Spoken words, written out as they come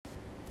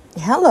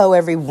Hello,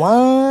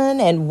 everyone,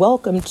 and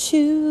welcome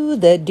to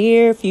the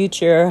Dear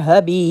Future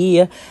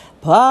Hubby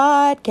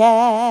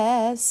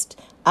podcast.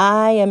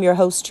 I am your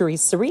host,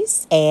 Teresa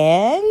Reese,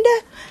 and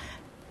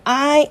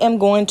I am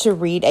going to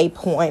read a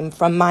poem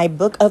from my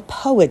book of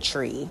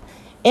poetry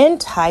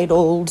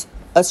entitled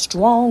A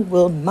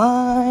Strong-Willed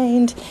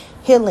Mind,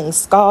 Healing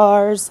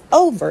Scars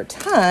Over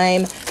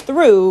Time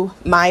Through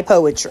My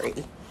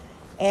Poetry.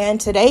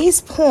 And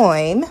today's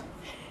poem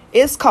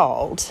is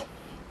called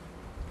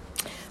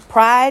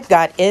Pride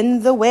Got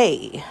in the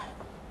Way.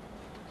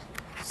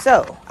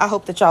 So, I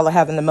hope that y'all are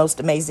having the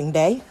most amazing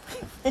day.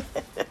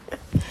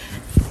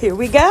 Here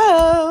we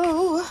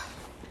go.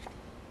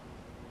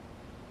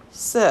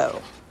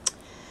 So,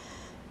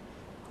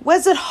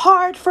 was it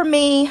hard for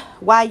me?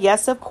 Why,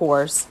 yes, of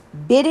course.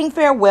 Bidding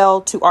farewell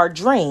to our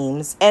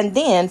dreams and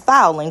then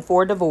filing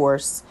for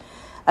divorce.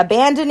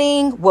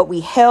 Abandoning what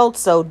we held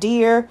so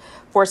dear,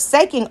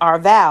 forsaking our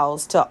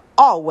vows to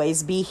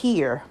always be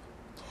here.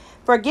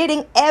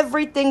 Forgetting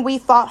everything we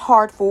fought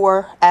hard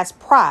for as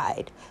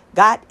pride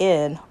got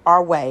in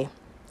our way.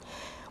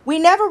 We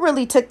never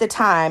really took the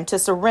time to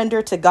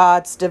surrender to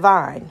God's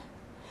divine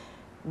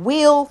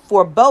will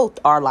for both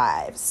our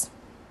lives,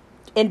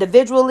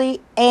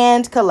 individually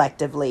and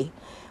collectively.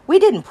 We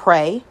didn't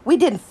pray. We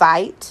didn't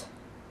fight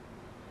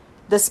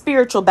the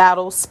spiritual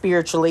battle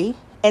spiritually.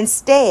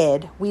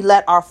 Instead, we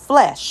let our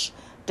flesh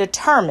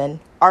determine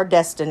our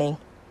destiny.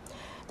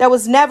 There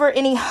was never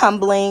any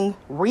humbling,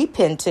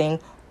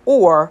 repenting,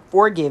 or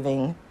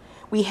forgiving.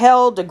 We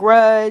held a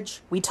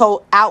grudge. We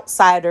told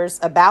outsiders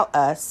about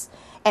us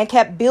and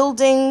kept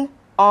building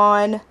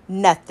on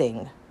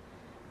nothing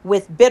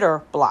with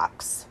bitter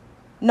blocks.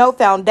 No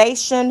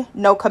foundation,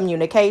 no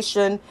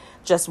communication,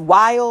 just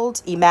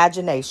wild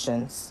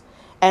imaginations.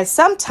 And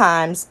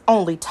sometimes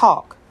only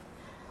talk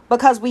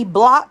because we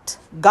blocked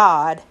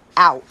God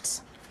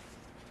out.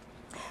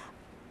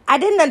 I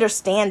didn't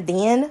understand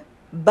then,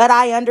 but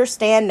I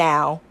understand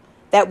now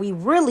that we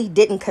really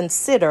didn't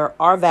consider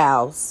our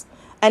vows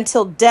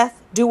until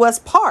death do us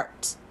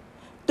part,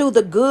 through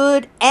the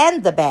good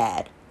and the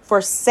bad,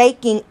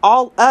 forsaking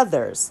all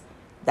others.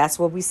 That's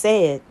what we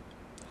said.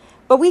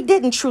 But we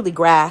didn't truly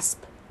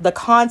grasp the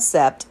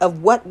concept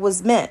of what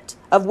was meant,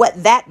 of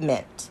what that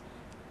meant.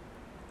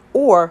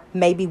 Or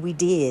maybe we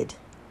did,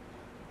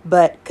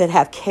 but could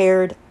have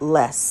cared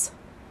less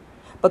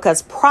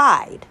because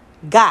pride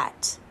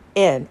got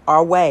in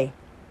our way.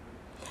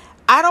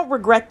 I don't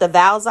regret the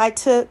vows I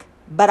took,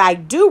 but I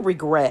do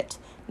regret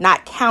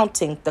not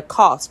counting the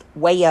cost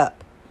way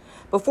up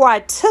before I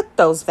took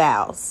those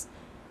vows.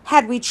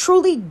 Had we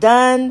truly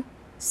done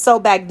so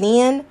back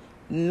then,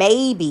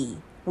 maybe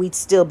we'd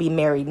still be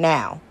married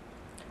now.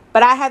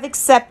 But I have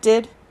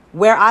accepted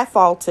where I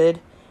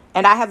faulted,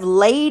 and I have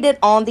laid it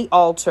on the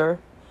altar.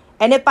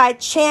 And if by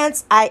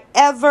chance I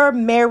ever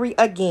marry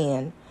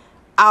again,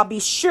 I'll be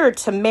sure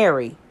to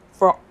marry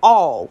for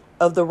all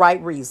of the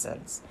right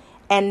reasons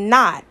and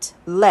not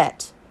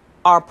let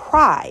our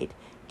pride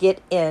get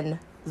in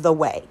the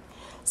way.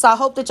 So I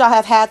hope that y'all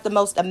have had the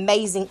most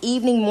amazing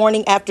evening,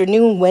 morning,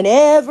 afternoon,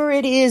 whenever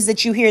it is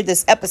that you hear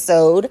this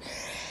episode.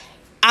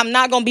 I'm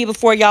not going to be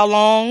before y'all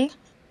long,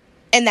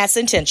 and that's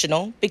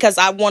intentional because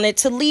I wanted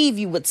to leave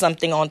you with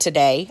something on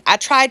today. I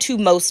try to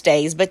most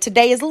days, but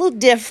today is a little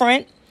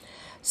different.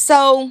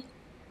 So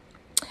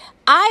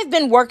I've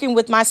been working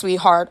with my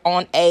sweetheart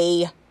on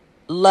a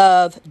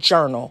love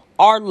journal,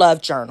 our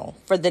love journal,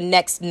 for the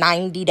next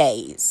 90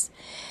 days.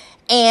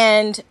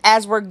 And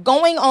as we're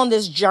going on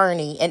this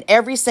journey, and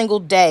every single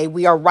day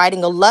we are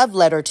writing a love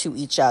letter to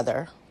each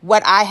other,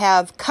 what I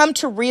have come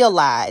to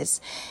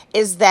realize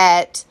is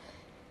that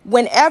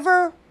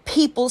whenever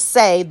people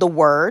say the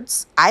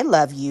words, I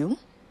love you,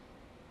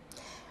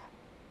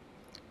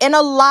 in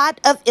a lot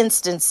of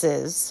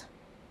instances,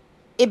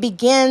 it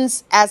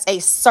begins as a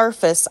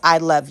surface I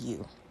love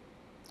you.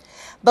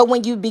 But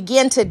when you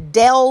begin to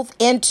delve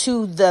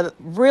into the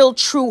real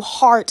true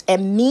heart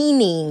and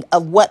meaning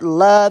of what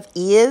love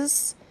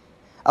is,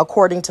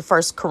 according to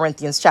 1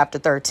 Corinthians chapter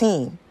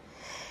 13,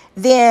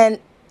 then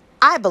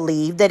I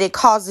believe that it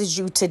causes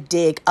you to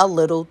dig a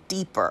little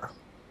deeper.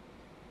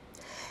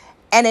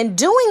 And in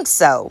doing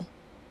so,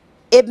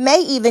 it may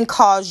even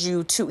cause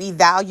you to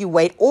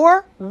evaluate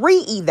or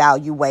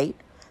reevaluate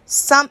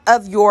some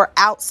of your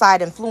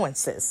outside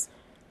influences.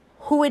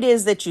 Who it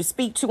is that you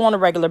speak to on a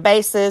regular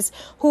basis,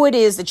 who it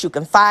is that you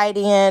confide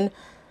in,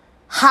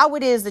 how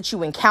it is that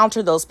you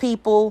encounter those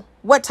people,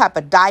 what type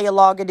of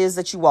dialogue it is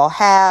that you all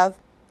have,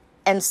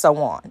 and so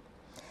on.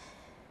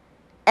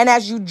 And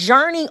as you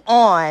journey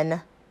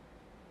on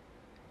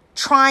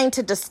trying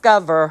to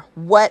discover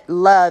what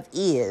love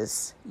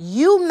is,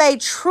 you may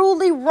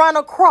truly run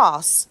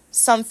across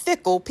some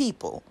fickle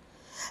people.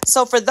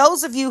 So for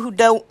those of you who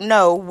don't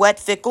know what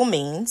fickle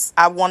means,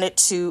 I wanted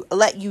to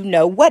let you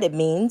know what it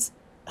means.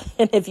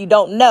 And if you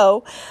don't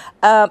know,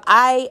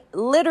 I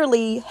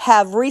literally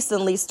have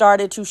recently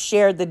started to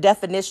share the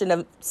definition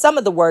of some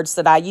of the words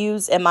that I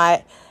use in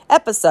my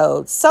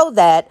episodes so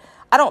that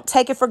I don't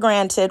take it for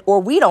granted, or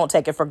we don't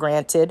take it for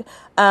granted,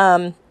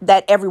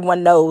 that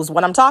everyone knows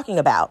what I'm talking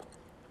about.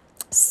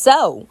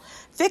 So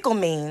fickle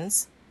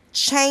means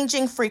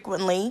changing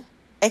frequently,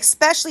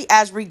 especially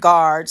as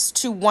regards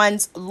to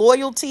one's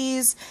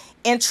loyalties,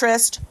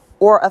 interest,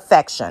 or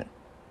affection.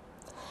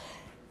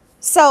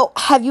 So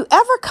have you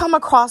ever come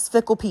across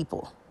fickle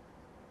people?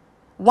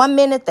 One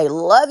minute they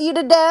love you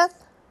to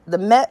death,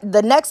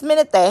 the next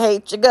minute they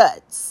hate your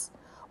guts,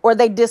 or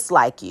they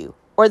dislike you,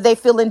 or they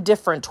feel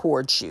indifferent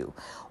towards you,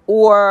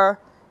 or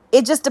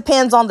it just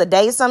depends on the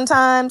day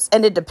sometimes,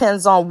 and it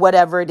depends on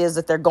whatever it is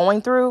that they're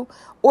going through,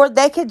 or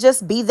they could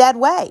just be that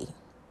way,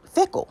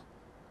 fickle.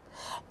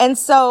 And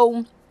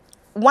so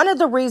one of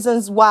the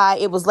reasons why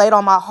it was laid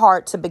on my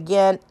heart to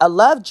begin a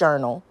love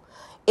journal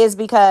is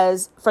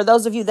because for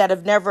those of you that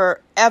have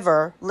never,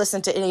 ever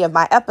listened to any of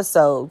my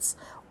episodes,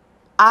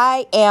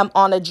 I am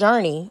on a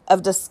journey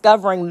of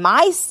discovering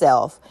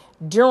myself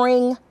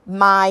during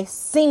my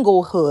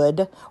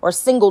singlehood or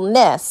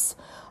singleness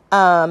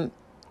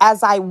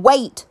as I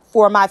wait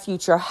for my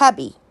future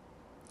hubby.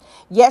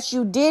 Yes,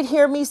 you did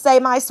hear me say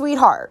my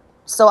sweetheart.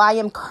 So I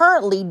am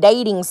currently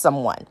dating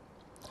someone.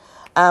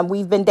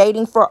 We've been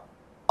dating for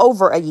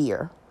over a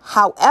year.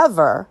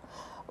 However,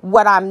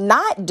 what I'm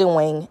not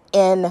doing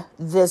in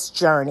this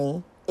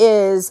journey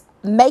is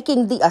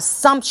making the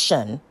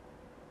assumption,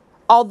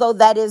 although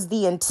that is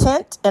the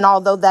intent and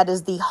although that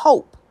is the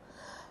hope,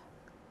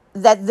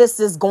 that this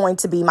is going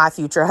to be my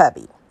future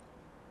hubby.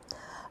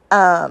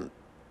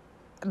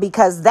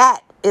 Because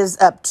that is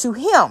up to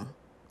him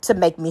to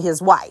make me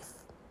his wife,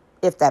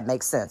 if that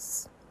makes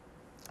sense.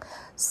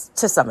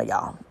 To some of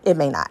y'all, it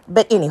may not.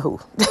 But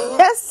anywho,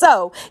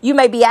 so you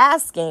may be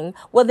asking,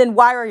 well, then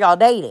why are y'all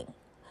dating?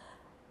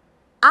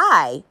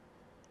 I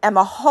am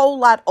a whole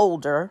lot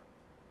older.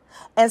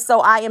 And so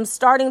I am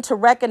starting to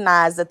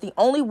recognize that the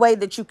only way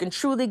that you can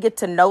truly get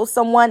to know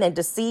someone and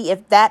to see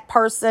if that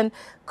person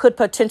could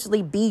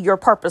potentially be your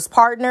purpose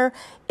partner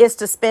is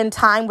to spend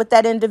time with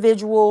that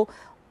individual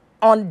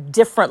on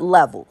different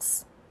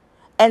levels.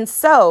 And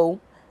so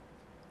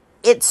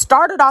it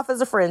started off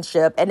as a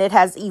friendship and it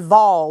has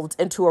evolved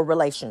into a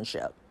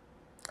relationship.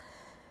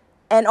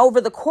 And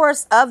over the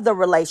course of the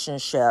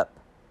relationship,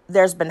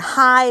 there's been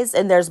highs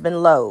and there's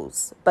been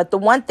lows. But the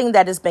one thing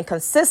that has been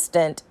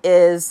consistent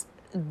is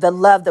the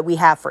love that we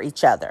have for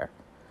each other.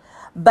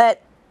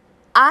 But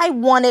I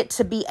wanted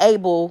to be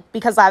able,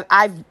 because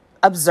I've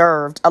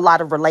observed a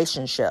lot of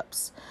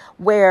relationships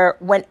where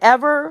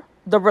whenever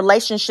the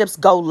relationships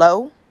go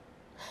low,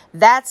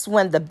 that's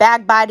when the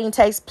backbiting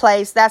takes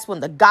place. That's when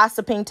the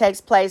gossiping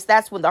takes place.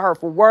 That's when the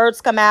hurtful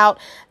words come out.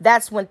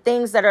 That's when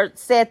things that are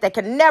said that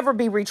can never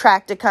be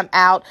retracted come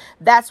out.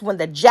 That's when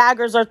the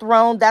daggers are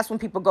thrown. That's when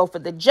people go for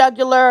the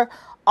jugular,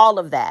 all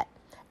of that.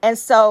 And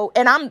so,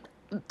 and I'm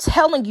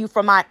telling you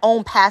from my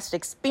own past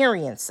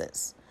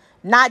experiences,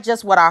 not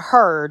just what I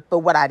heard, but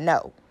what I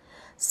know.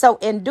 So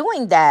in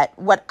doing that,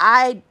 what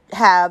I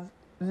have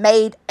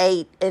made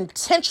a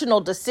intentional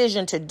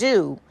decision to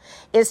do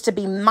is to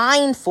be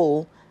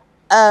mindful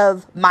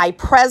of my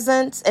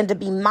presence and to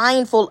be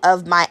mindful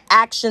of my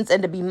actions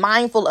and to be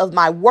mindful of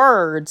my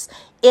words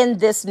in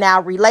this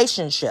now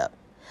relationship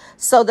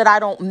so that I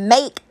don't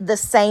make the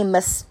same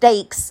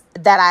mistakes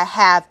that I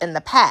have in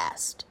the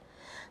past.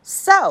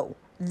 So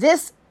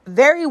this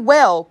very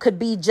well could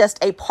be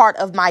just a part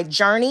of my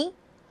journey.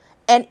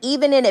 And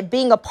even in it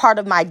being a part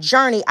of my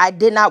journey, I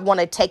did not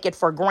want to take it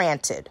for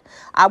granted.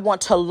 I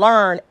want to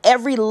learn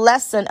every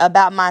lesson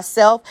about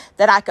myself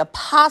that I could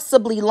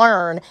possibly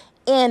learn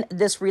in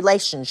this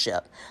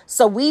relationship.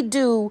 So we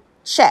do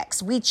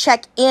checks. We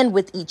check in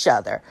with each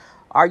other.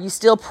 Are you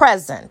still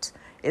present?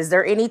 Is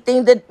there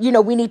anything that,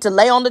 we need to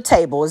lay on the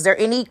table? Is there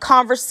any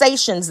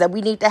conversations that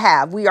we need to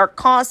have? We are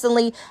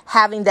constantly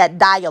having that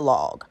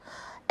dialogue.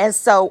 And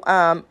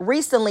so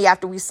recently,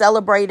 after we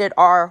celebrated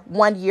our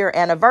 1-year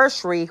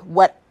anniversary,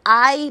 what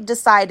I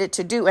decided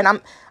to do,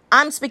 and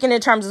I'm speaking in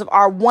terms of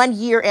our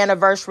 1-year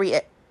anniversary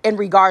in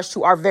regards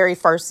to our very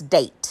first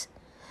date.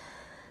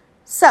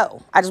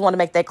 So I just want to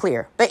make that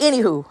clear. But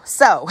anywho,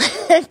 so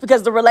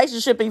because the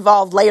relationship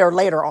evolved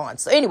later on.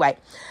 So anyway,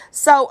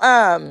 so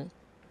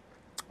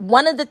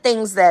one of the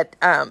things that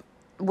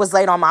was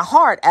laid on my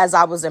heart as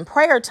I was in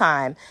prayer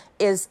time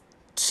is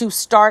to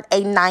start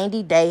a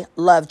 90-day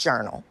love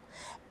journal.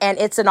 And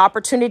it's an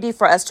opportunity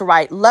for us to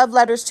write love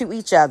letters to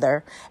each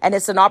other. And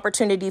it's an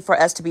opportunity for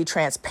us to be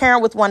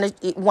transparent with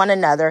one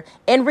another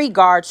in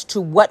regards to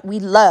what we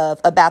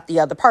love about the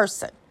other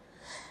person.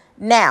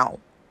 Now,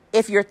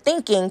 if you're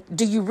thinking,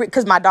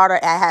 because my daughter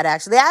had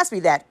actually asked me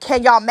that,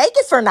 can y'all make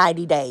it for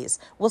 90 days?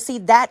 Well, see,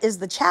 that is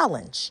the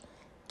challenge.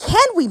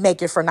 Can we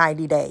make it for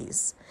 90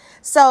 days?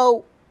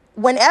 So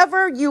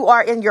whenever you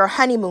are in your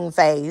honeymoon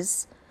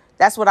phase,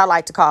 that's what I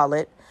like to call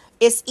it,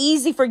 it's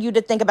easy for you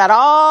to think about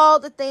all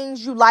the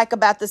things you like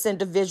about this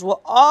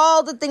individual,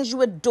 all the things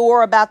you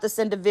adore about this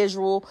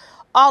individual,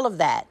 all of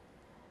that.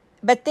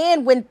 But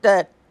then when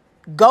the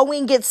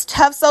going gets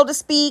tough, so to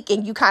speak,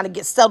 and you kind of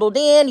get settled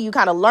in, you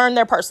kind of learn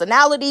their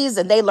personalities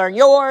and they learn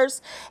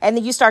yours. And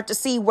then you start to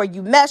see where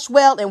you mesh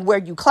well and where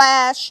you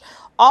clash.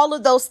 all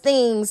of those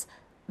things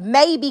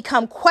may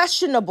become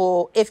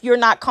questionable if you're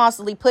not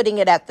constantly putting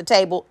it at the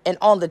table and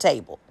on the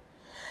table.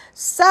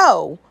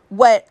 So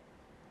what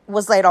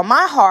was laid on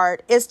my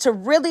heart is to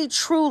really,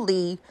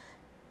 truly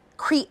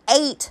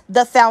create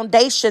the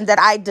foundation that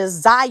I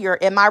desire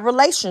in my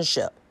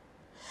relationship.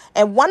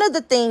 And one of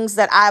the things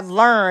that I've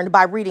learned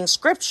by reading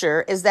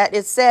scripture is that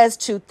it says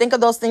to think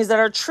of those things that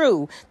are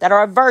true, that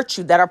are of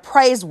virtue, that are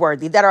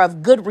praiseworthy, that are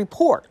of good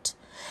report.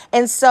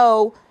 And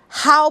so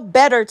how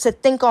better to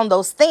think on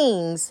those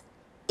things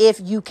if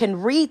you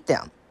can read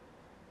them?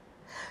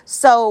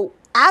 So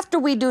after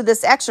we do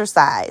this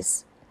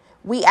exercise,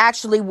 we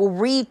actually will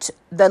read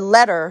the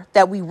letter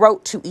that we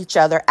wrote to each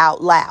other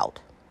out loud.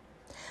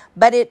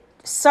 But it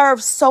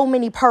serves so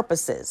many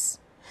purposes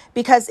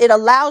because it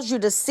allows you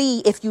to see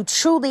if you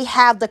truly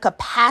have the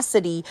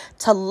capacity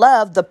to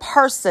love the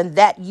person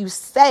that you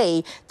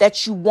say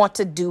that you want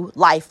to do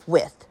life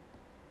with.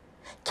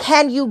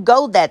 Can you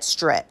go that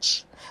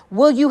stretch?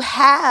 Will you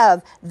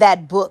have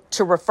that book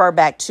to refer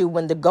back to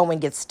when the going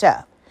gets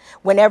tough,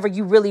 whenever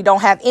you really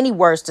don't have any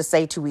words to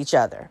say to each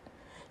other?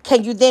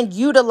 Can you then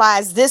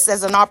utilize this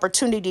as an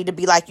opportunity to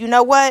be like, you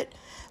know what?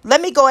 Let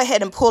me go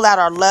ahead and pull out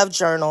our love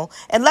journal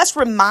and let's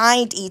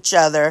remind each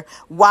other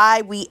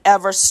why we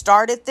ever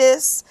started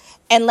this.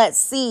 And let's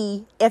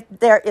see if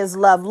there is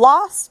love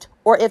lost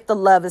or if the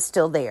love is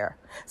still there.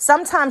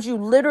 Sometimes you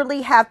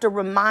literally have to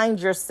remind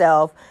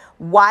yourself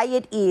why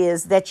it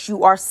is that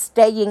you are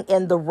staying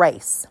in the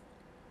race.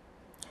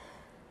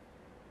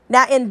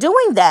 Now, in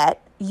doing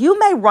that, you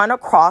may run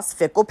across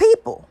fickle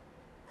people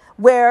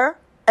where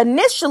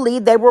initially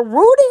they were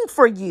rooting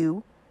for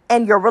you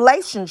and your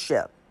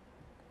relationship.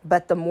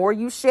 But the more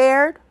you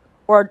shared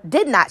or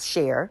did not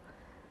share,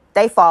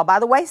 they fall by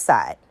the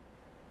wayside.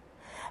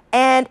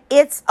 And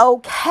it's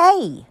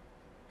okay.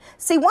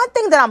 See, one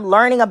thing that I'm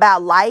learning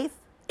about life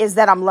is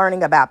that I'm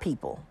learning about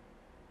people.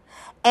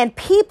 And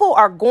people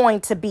are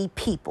going to be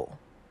people.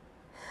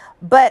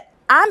 But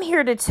I'm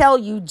here to tell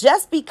you,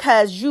 just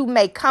because you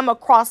may come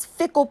across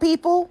fickle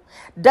people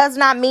does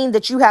not mean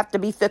that you have to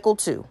be fickle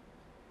too.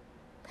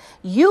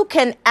 You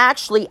can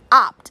actually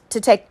opt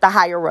to take the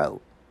higher road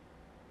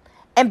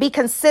and be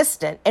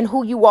consistent in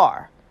who you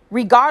are,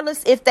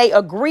 regardless if they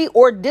agree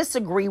or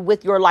disagree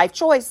with your life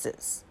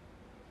choices.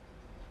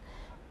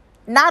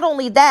 Not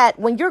only that,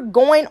 when you're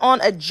going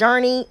on a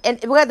journey,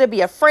 and whether it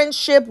be a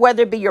friendship,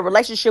 whether it be your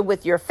relationship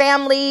with your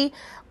family,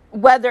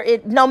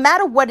 no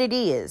matter what it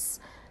is,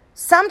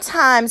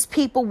 sometimes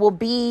people will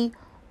be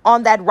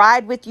on that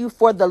ride with you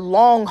for the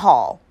long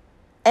haul.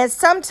 And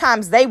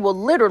sometimes they will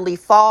literally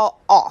fall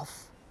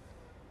off.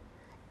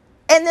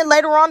 And then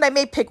later on, they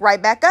may pick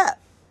right back up.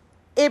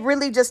 It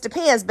really just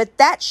depends. But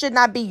that should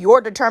not be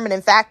your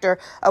determining factor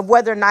of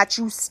whether or not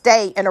you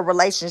stay in a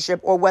relationship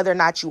or whether or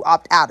not you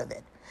opt out of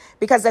it.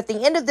 Because at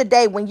the end of the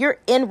day, when you're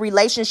in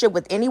relationship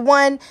with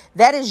anyone,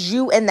 that is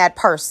you and that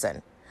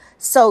person.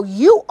 So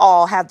you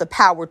all have the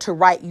power to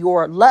write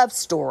your love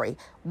story,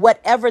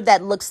 whatever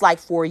that looks like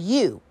for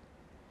you.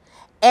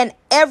 And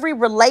every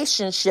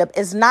relationship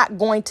is not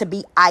going to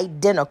be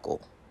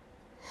identical.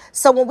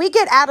 So when we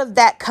get out of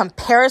that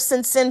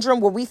comparison syndrome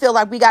where we feel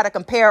like we got to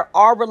compare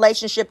our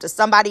relationship to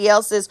somebody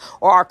else's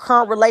or our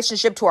current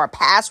relationship to our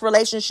past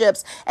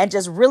relationships and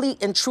just really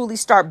and truly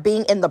start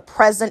being in the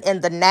present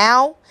and the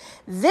now,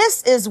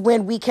 this is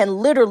when we can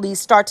literally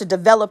start to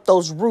develop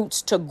those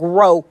roots to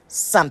grow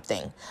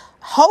something,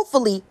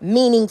 hopefully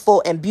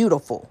meaningful and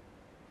beautiful.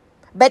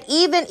 But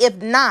even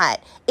if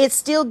not, it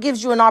still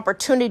gives you an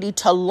opportunity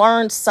to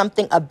learn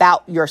something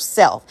about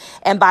yourself.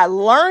 And by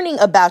learning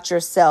about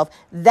yourself,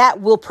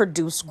 that will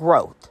produce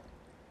growth.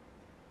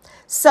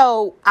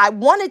 So I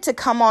wanted to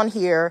come on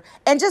here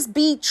and just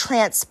be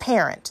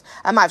transparent.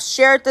 I've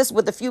shared this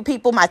with a few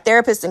people, my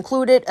therapist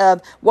included,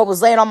 of what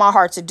was laid on my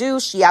heart to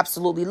do. She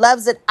absolutely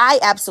loves it. I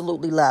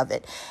absolutely love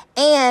it.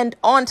 And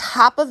on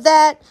top of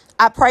that,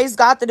 I praise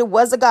God that it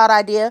was a God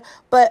idea,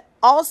 but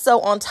also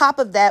on top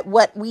of that,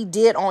 what we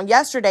did on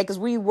yesterday, because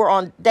we were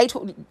on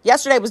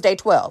yesterday was day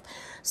 12.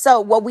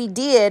 So what we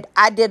did,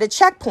 I did a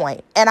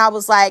checkpoint and I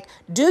was like,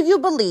 do you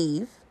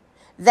believe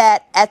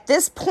that at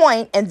this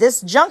point and this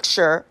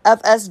juncture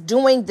of us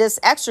doing this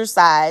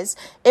exercise,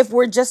 if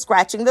we're just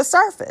scratching the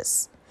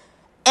surface?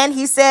 And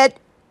he said,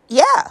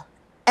 yeah.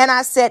 And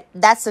I said,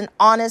 that's an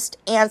honest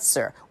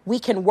answer. We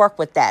can work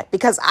with that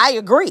because I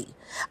agree.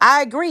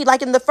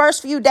 Like in the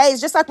first few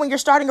days, just like when you're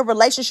starting a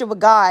relationship with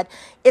God,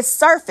 it's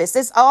surface.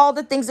 It's all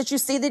the things that you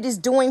see that he's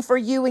doing for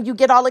you and you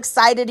get all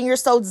excited and you're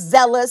so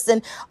zealous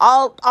and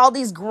all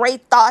these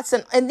great thoughts.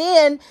 And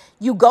then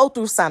you go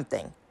through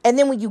something. And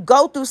then when you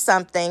go through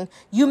something,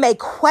 you may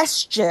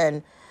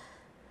question,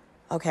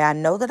 okay, I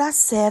know that I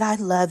said I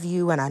love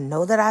you and I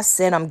know that I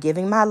said I'm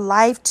giving my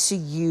life to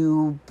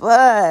you,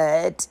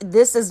 but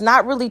this is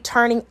not really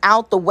turning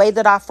out the way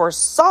that I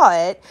foresaw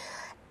it.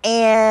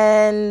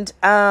 And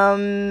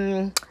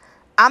I'm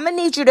going to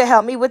need you to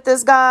help me with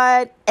this,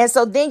 God. And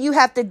so then you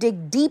have to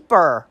dig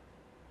deeper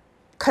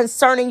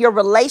concerning your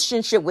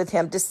relationship with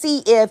him to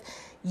see if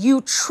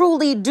you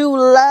truly do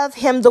love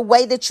him the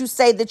way that you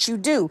say that you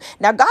do.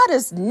 Now, God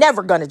is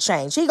never going to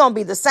change. He's going to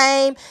be the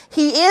same.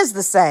 He is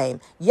the same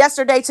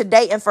yesterday,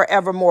 today, and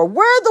forevermore.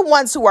 We're the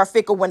ones who are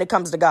fickle when it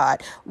comes to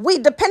God.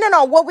 Depending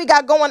on what we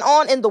got going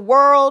on in the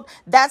world,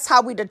 that's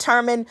how we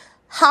determine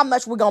how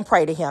much we're going to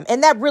pray to him.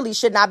 And that really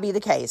should not be the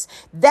case.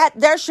 That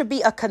there should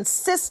be a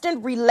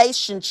consistent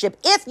relationship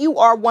if you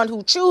are one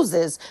who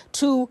chooses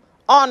to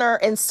honor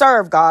and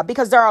serve God,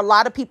 because there are a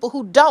lot of people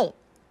who don't,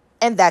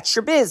 and that's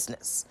your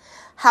business.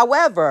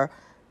 However,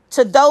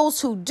 to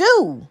those who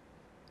do,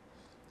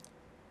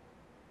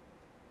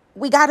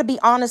 we got to be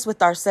honest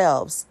with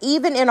ourselves.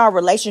 Even in our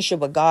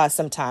relationship with God,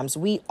 sometimes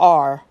we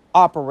are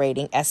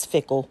operating as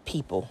fickle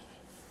people.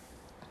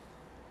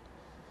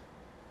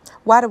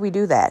 Why do we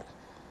do that?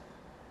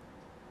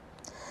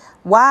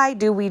 Why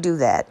do we do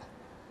that?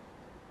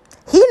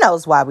 He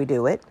knows why we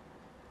do it,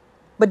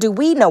 but do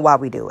we know why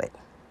we do it?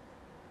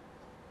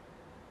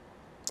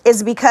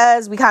 Is it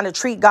because we kind of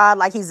treat God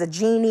like he's a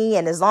genie,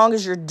 and as long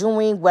as you're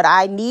doing what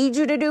I need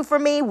you to do for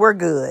me, we're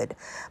good.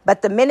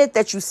 But the minute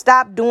that you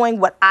stop doing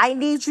what I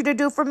need you to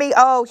do for me,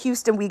 oh,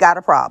 Houston, we got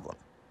a problem.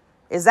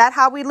 Is that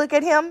how we look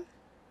at him?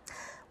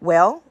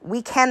 Well,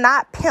 we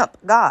cannot pimp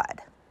God.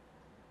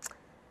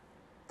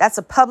 That's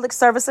a public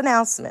service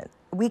announcement.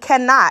 We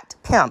cannot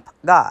pimp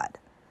God.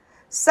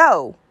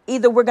 So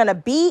either we're going to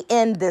be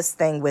in this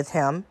thing with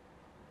him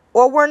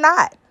or we're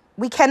not.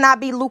 We cannot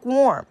be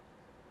lukewarm.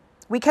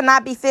 We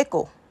cannot be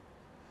fickle.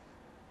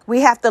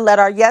 We have to let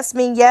our yes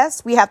mean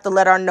yes. We have to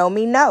let our no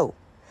mean no.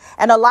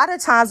 And a lot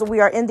of times when we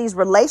are in these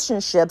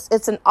relationships,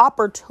 it's an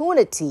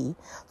opportunity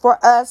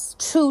for us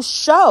to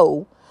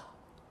show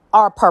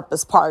our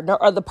purpose partner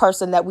or the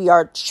person that we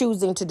are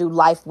choosing to do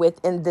life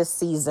with in this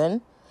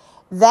season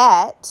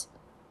that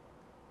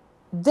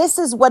this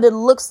is what it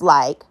looks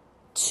like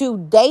to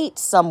date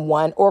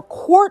someone or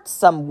court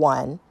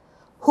someone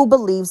who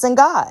believes in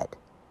God.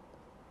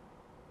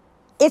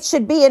 It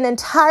should be an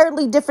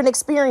entirely different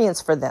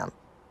experience for them,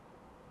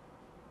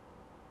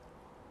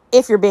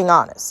 if you're being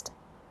honest,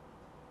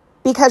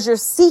 because you're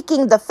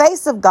seeking the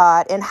face of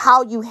God in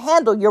how you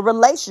handle your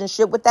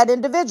relationship with that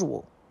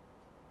individual.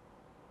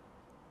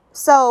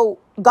 So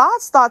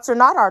God's thoughts are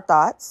not our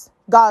thoughts.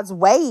 God's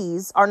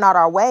ways are not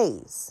our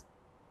ways.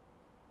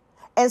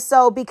 And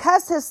so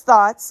because his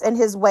thoughts and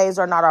his ways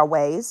are not our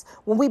ways,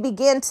 when we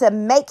begin to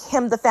make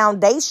him the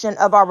foundation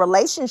of our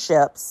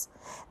relationships,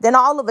 then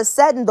all of a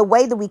sudden, the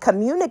way that we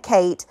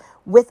communicate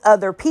with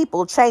other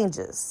people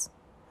changes.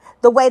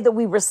 The way that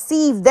we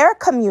receive their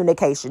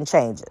communication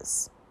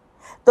changes.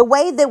 The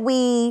way that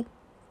we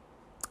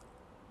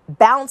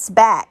bounce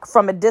back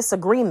from a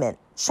disagreement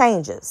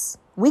changes.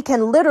 We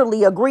can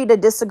literally agree to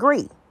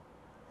disagree.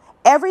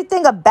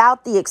 Everything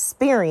about the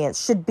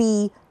experience should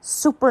be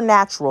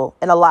supernatural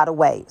in a lot of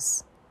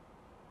ways,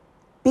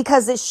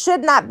 because it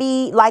should not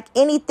be like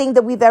anything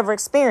that we've ever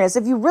experienced.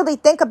 If you really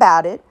think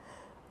about it,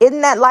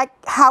 isn't that like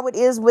how it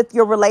is with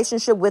your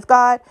relationship with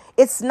God?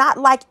 It's not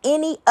like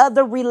any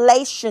other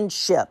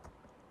relationship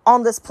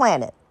on this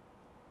planet.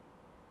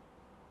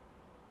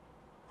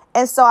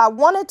 And so I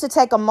wanted to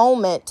take a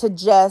moment to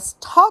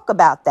just talk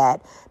about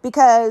that,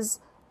 because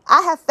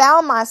I have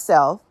found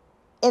myself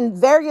in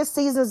various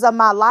seasons of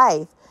my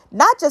life,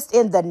 not just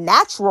in the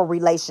natural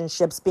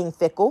relationships being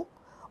fickle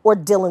or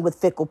dealing with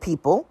fickle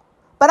people,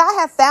 but I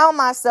have found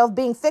myself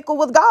being fickle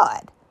with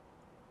God.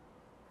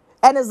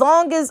 And as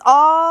long as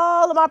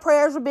all of my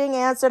prayers were being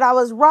answered, I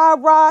was rah,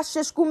 rah,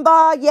 shish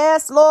kumbah.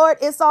 Yes, Lord,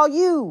 it's all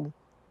you.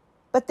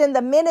 But then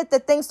the minute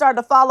that things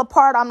started to fall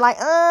apart, I'm like,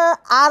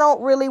 I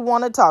don't really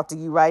want to talk to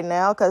you right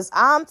now because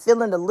I'm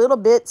feeling a little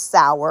bit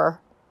sour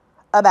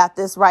about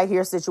this right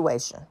here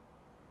situation.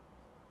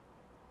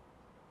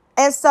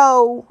 And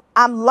so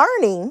I'm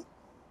learning,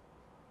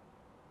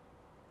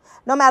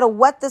 no matter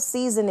what the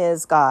season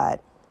is, God,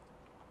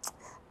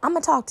 I'm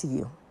going to talk to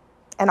you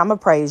and I'm going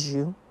to praise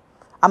you.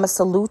 I'm going to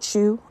salute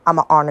you. I'm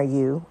going to honor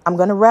you. I'm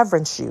going to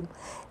reverence you.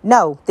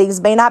 No, things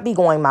may not be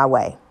going my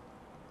way.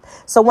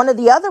 So one of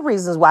the other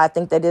reasons why I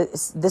think that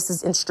this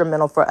is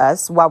instrumental for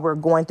us while we're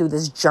going through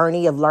this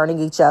journey of learning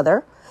each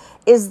other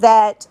is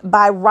that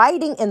by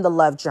writing in the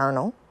love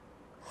journal,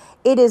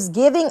 it is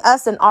giving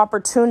us an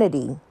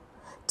opportunity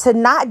to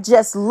not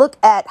just look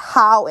at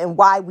how and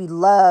why we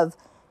love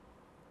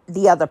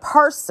the other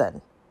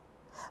person,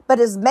 but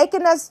is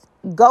making us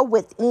go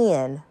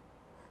within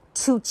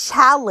to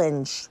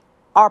challenge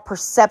our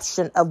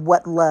perception of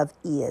what love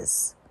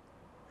is.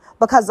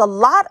 Because a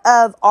lot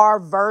of our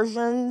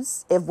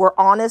versions, if we're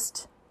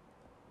honest,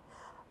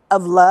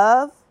 of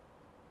love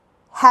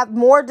have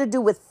more to do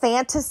with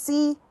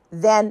fantasy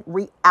than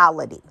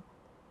reality.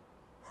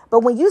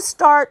 But when you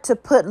start to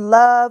put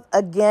love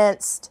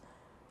against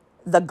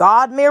the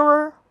God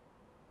mirror,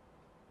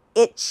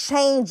 it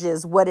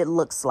changes what it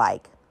looks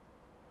like.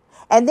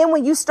 And then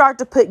when you start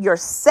to put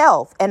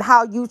yourself and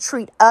how you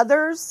treat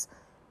others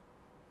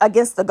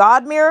against the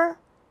God mirror,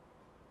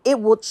 it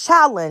will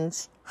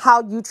challenge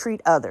how you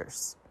treat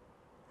others.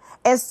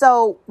 And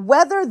so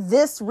whether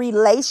this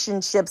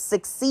relationship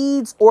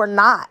succeeds or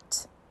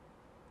not,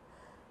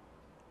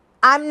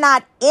 I'm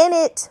not in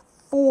it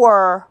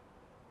for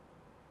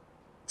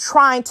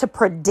trying to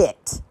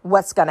predict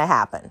what's going to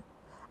happen.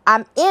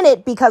 I'm in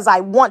it because I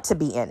want to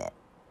be in it.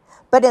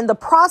 But in the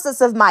process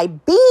of my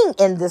being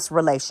in this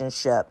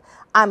relationship,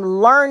 I'm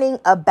learning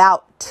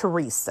about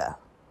Teresa.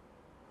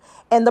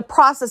 In the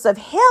process of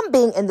him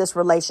being in this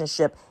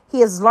relationship,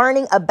 he is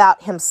learning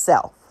about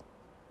himself.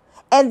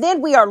 And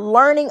then we are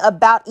learning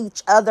about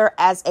each other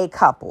as a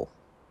couple.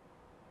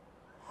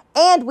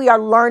 And we are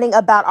learning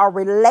about our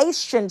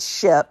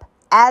relationship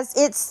as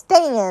it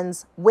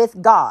stands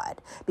with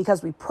God,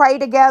 because we pray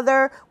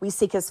together, we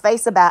seek his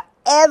face about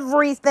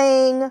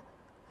everything.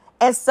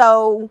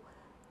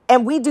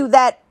 And we do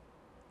that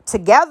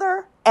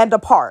together and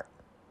apart.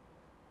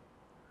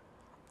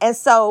 And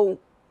so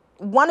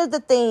one of the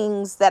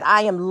things that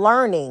I am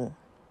learning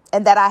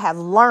and that I have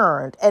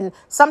learned, and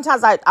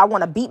sometimes I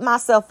want to beat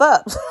myself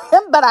up,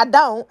 but I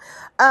don't,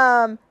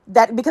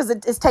 that because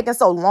it's taken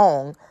so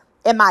long.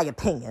 In my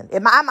opinion,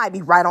 I might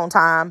be right on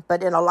time,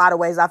 but in a lot of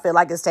ways, I feel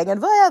like it's taking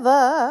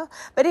forever.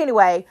 But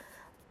anyway,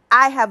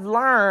 I have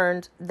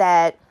learned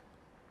that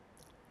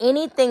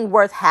anything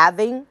worth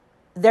having,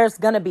 there's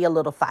going to be a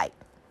little fight.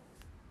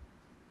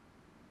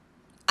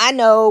 I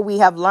know we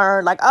have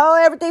learned like,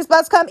 oh, everything's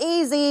supposed to come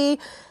easy.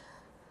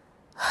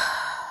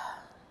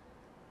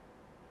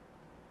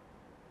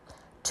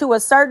 To a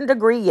certain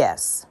degree,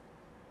 yes.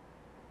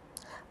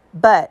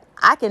 But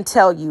I can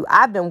tell you,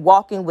 I've been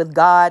walking with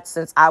God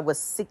since I was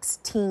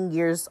 16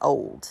 years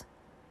old.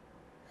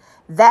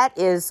 That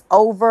is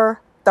over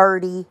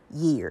 30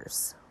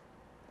 years.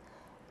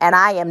 And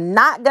I am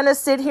not going to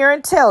sit here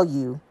and tell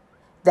you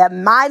that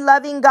my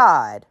loving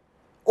God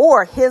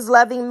or his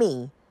loving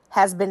me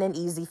has been an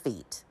easy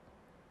feat.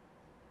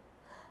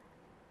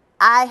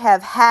 I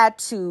have had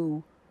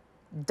to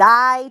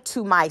die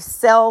to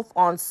myself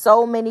on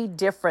so many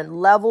different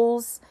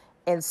levels,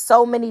 in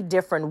so many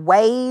different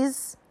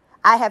ways.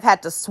 I have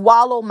had to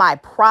swallow my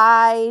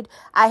pride.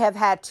 I have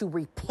had to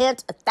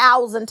repent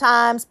 1,000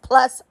 times.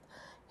 Plus,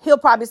 he'll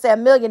probably say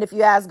 1,000,000 if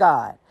you ask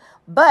God.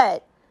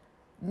 But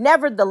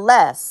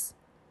nevertheless,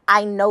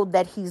 I know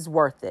that he's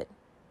worth it.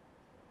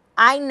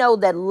 I know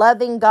that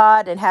loving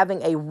God and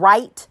having a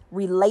right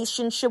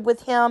relationship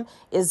with him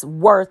is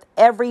worth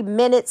every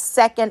minute,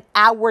 second,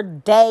 hour,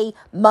 day,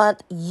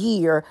 month,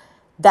 year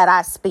that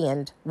I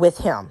spend with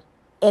him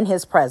in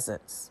his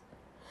presence.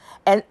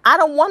 And I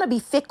don't want to be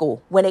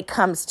fickle when it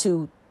comes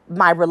to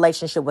my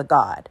relationship with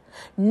God,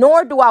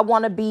 nor do I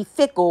want to be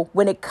fickle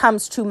when it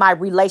comes to my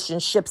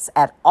relationships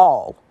at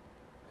all.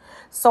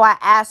 So I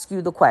ask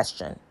you the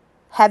question,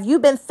 have you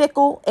been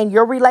fickle in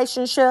your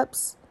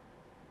relationships?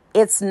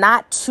 It's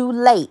not too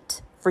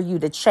late for you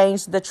to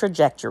change the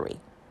trajectory.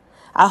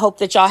 I hope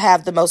that y'all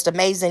have the most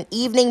amazing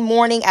evening,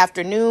 morning,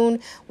 afternoon,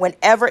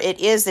 whenever it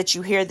is that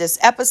you hear this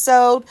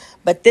episode.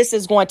 But this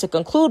is going to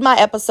conclude my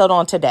episode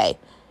on today.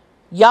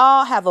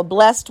 Y'all have a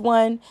blessed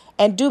one,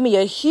 and do me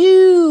a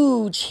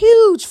huge,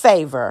 huge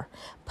favor.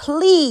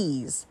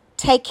 Please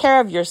take care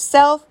of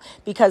yourself,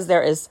 because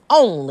there is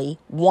only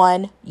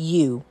one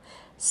you.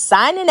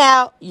 Signing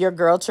out, your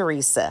girl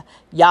Teresa.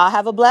 Y'all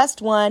have a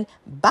blessed one.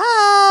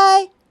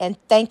 Bye. And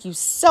thank you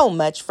so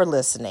much for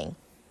listening.